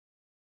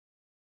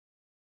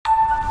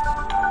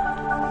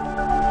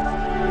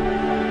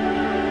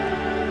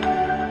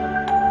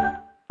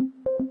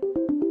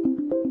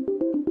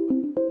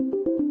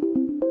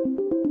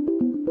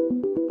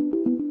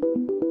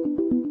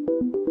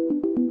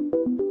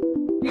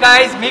Hey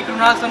guys, me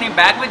Kunal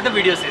back with the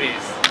video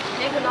series.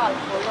 Hey Kunal,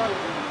 hold on.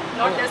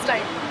 Not this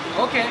time.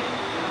 Okay.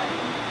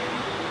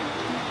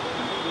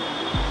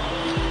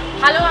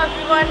 Hello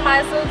everyone,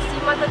 myself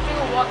Seema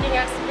Tatu, working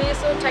at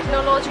Space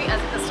Technology as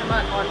a customer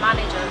account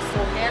manager.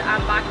 So here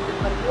I'm back with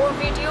one more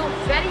video.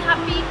 Very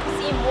happy to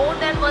see more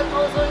than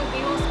 1000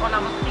 views on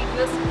our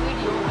previous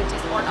video, which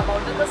is all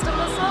about the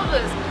customer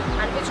service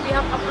and which we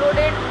have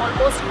uploaded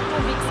almost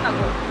 2 weeks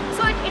ago.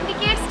 So it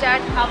indicates that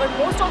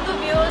most of the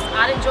viewers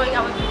are enjoying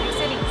our video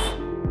series.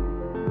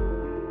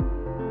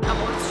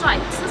 About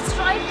Stripe. So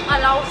Stripe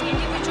allows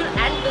individual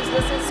and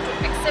businesses to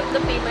accept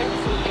the payment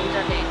through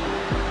internet.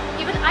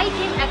 Even I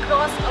came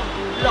across a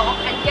blog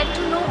and get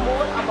to know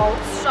more about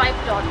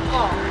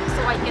Stripe.com.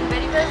 So I can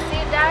very well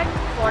say that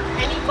for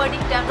any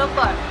budding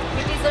developer,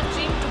 it is a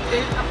dream to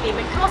build a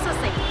payment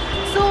processing.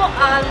 So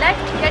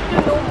let's get to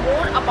know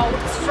more about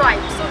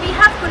Stripe. So we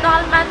have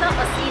Kunal Mehta,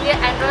 a senior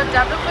Android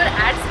developer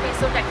at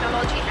Space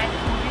Technology, and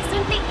who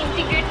recently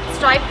integrated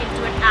Stripe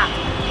into an app.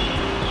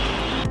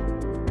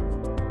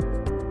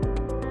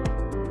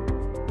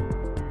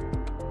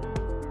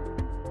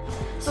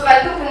 So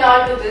welcome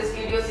Kunal to this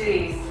video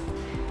series.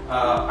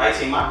 Hi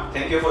Seema,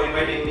 thank you for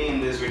inviting me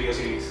in this video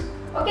series.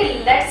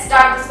 Okay, let's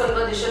start this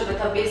conversation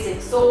with a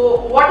basic.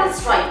 So what is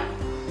Stripe?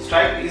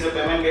 Stripe is a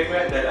payment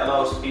gateway that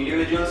allows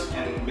individuals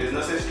and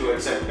businesses to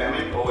accept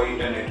payment over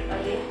internet.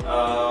 Okay.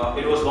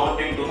 It was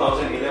launched in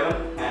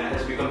 2011 and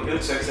has become a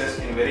huge success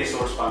in very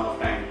short span of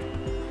time.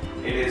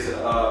 It is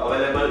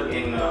available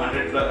in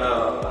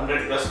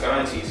 100 plus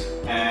currencies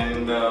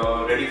and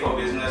ready for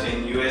business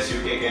in US,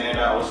 UK,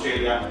 Canada,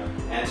 Australia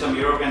and some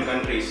European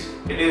countries.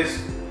 It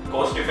is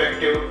cost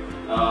effective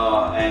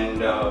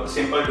and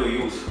simple to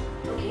use.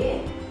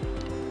 Okay.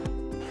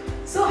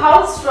 So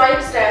how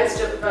Stripe stands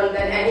different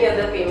than any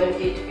other payment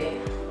gateway?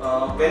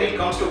 When it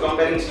comes to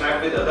comparing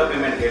Stripe with other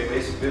payment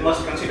gateways, we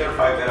must consider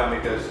 5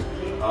 parameters.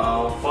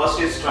 Okay. First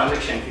is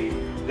transaction fee.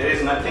 There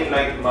is nothing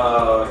like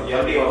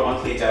yearly or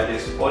monthly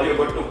charges. All you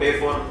got to pay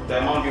for the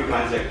amount you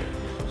transact.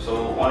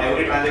 So on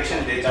every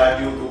transaction they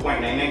charge you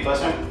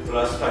 2.99%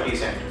 plus 30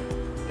 cents.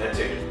 That's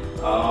it.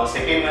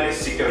 Second one is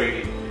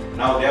security.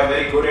 Now they are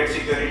very good at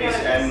securities,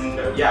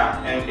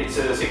 and its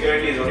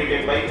security is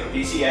audited by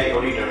PCI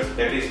auditors,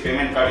 that is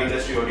payment card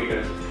industry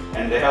auditors,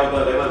 and they have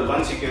the level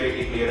 1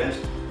 security clearance,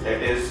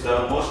 that is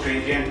the most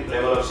stringent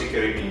level of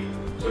security.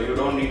 So you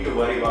don't need to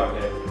worry about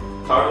that.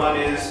 Third one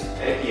is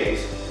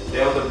APIs. They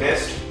have the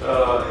best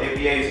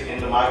APIs in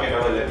the market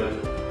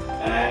available.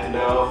 And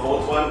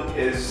fourth one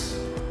is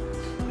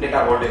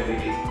data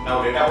portability.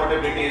 Now data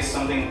portability is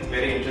something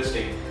very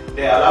interesting.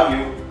 They allow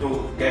you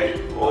to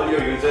get all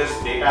your users'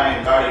 data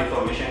and card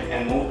information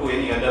and move to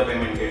any other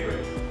payment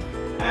gateway.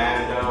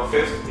 And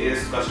fifth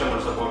is customer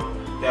support.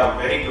 They are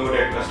very good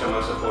at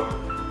customer support.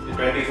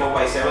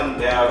 24/7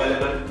 they are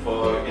available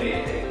for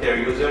their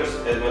users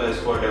as well as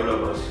for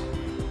developers.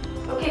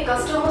 Okay,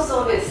 customer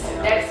service.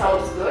 That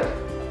sounds good.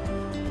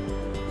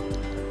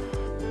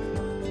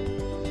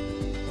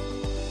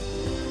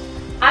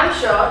 I'm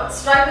sure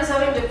Stripe is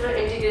having different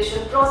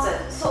integration process.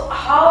 So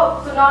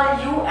how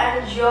Kunal, you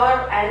and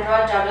your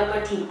Android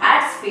developer team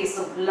at Space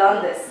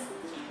learn this?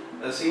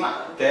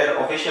 Seema, their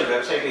official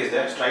website is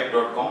there,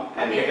 stripe.com,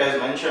 and it has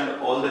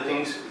mentioned all the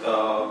things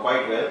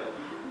quite well.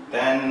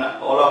 Then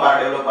all of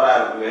our developers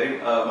are very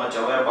much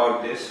aware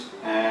about this,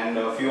 and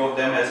a few of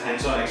them has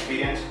hands-on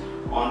experience.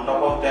 On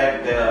top of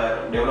that,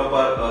 the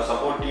developer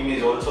support team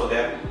is also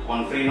there.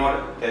 On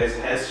Freenode, there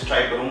is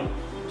Stripe room.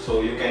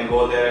 So you can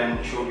go there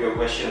and shoot your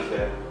questions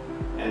there,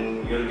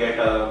 and you'll get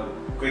a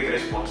quick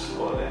response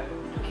over there.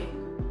 Okay.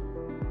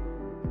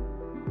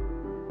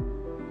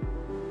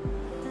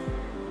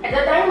 At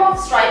the time of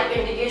Stripe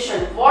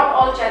integration, what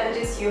all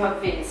challenges you have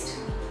faced?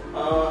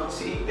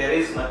 See, there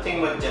is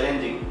nothing much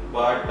challenging,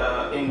 but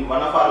in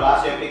one of our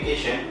last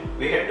application,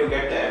 we had to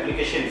get the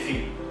application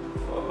fee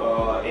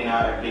in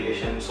our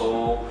application.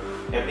 So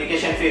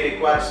application fee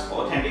requires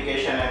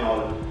authentication and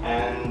all,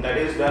 and that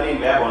is done in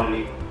web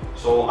only.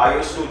 So I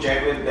used to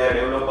chat with their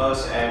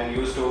developers and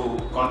used to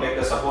contact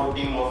the support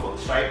team of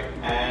Stripe,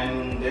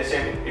 and they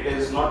said it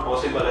is not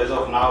possible as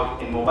of now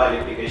in mobile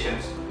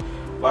applications.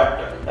 But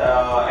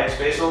at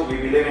Spaso we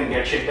believe in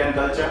get shit done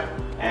culture,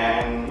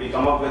 and we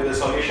come up with the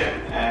solution,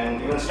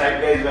 and even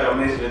Stripe guys were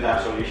amazed with our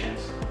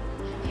solutions.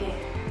 Okay.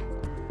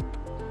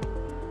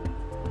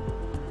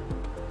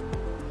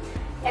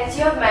 As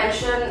you have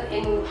mentioned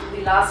in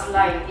the last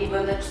line,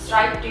 even the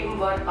Stripe team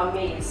were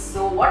amazed.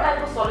 So what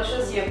type of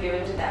solutions you have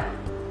given to them?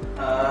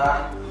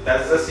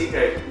 That's the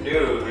secret. Do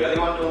you really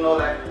want to know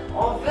that?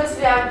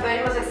 Obviously, I'm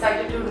very much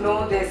excited to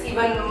know this.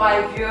 Even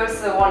my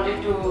viewers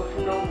wanted to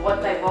know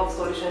what type of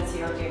solutions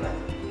you have given.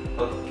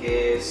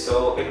 Okay,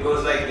 so it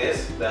goes like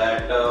this,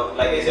 that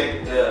like I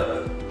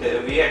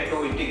said, we had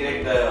to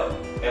integrate the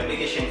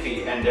application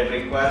fee, and that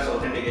requires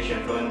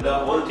authentication flow, and the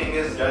whole thing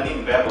is done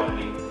in web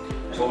only.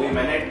 So we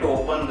managed to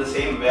open the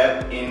same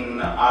web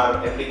in our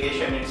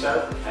application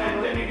itself,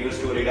 and then it used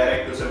to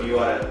redirect to some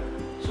URL.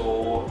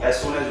 So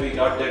as soon as we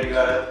got that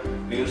URL,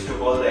 we used to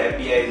call the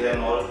APIs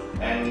and all,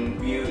 and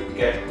we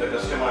get the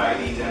customer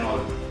IDs and all.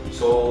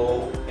 So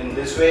In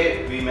this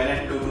way, we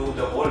managed to do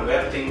the whole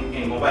web thing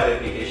in mobile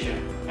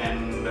application,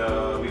 and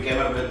we came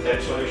up with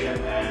that solution.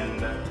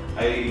 And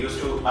I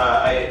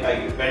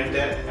went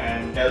there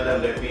and tell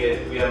them that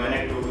we are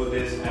managed to do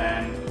this,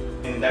 and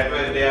in that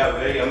way they are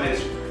very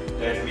amazed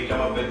that we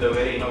come up with a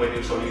very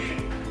innovative solution.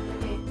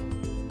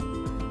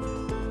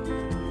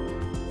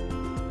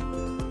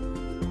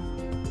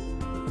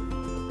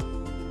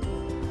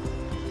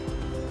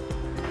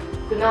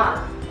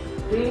 Kunal,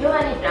 do you know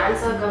any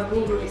brands or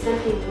company who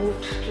recently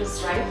moved to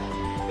Stripe?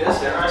 Yes,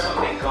 there are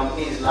some big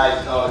companies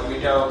like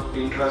Twitter,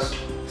 Pinterest,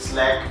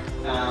 Slack,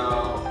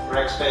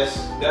 Rackspace.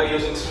 They are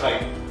using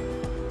Stripe.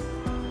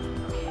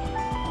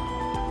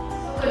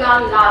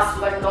 Kunal, last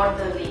but not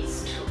the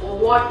least,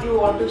 what you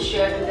want to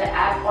share to the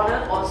app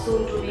owner or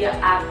soon to be an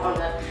app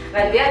owner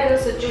when they are in a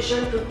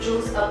situation to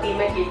choose a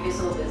payment gateway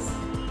service?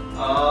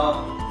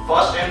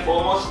 First and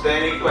foremost, they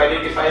need to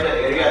identify the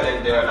area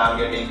that they are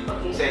targeting.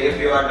 Okay. Say if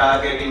you are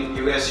targeting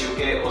US,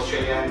 UK,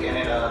 Australia and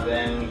Canada,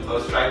 then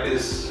Stripe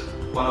is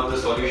one of the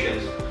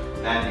solutions.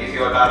 And if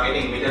you are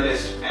targeting Middle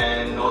East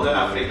and Northern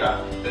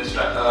Africa, then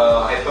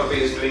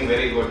Hyperpay is doing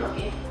very good.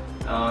 Okay.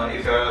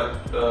 If you are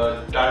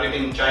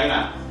targeting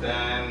China,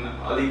 then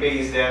Alipay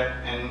is there.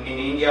 And in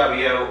India,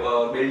 we have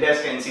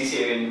BillDesk and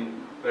CCAvenue.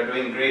 We are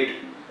doing great.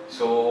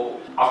 So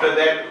after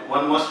that,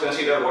 one must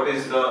consider what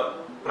is the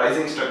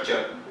pricing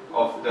structure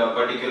of the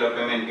particular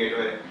payment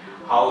gateway,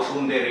 how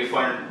soon they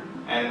refund,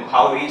 and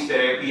how rich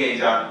their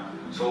APIs are.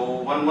 So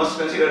one must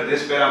consider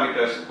these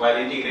parameters while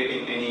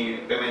integrating any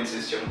payment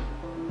system.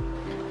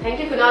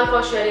 Thank you, Kunal,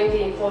 for sharing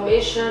the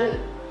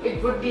information.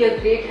 It would be a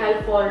great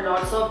help for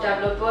lots of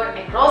developers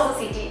across the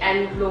city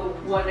and globe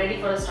who are ready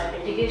for a Stripe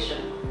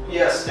integration.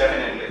 Yes,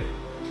 definitely.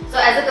 So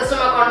as a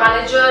customer account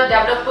manager,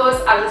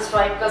 developers are the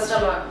Stripe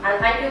customer. And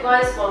thank you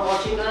guys for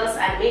watching us,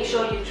 and make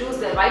sure you choose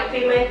the right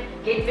payment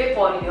gateway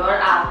for your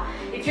app.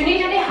 If you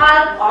need any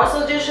help or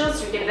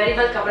suggestions, you can very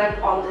well comment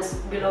on this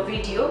below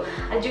video.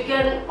 And you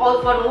can,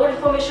 for more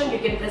information, you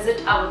can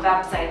visit our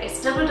website.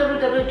 It's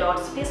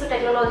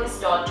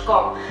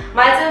www.spacetechnologies.com.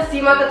 Myself,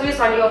 Seema Khatri,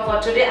 signing off for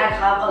today, and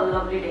have a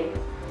lovely day.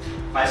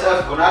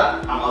 Myself,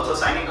 Kunal, I'm also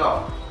signing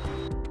off.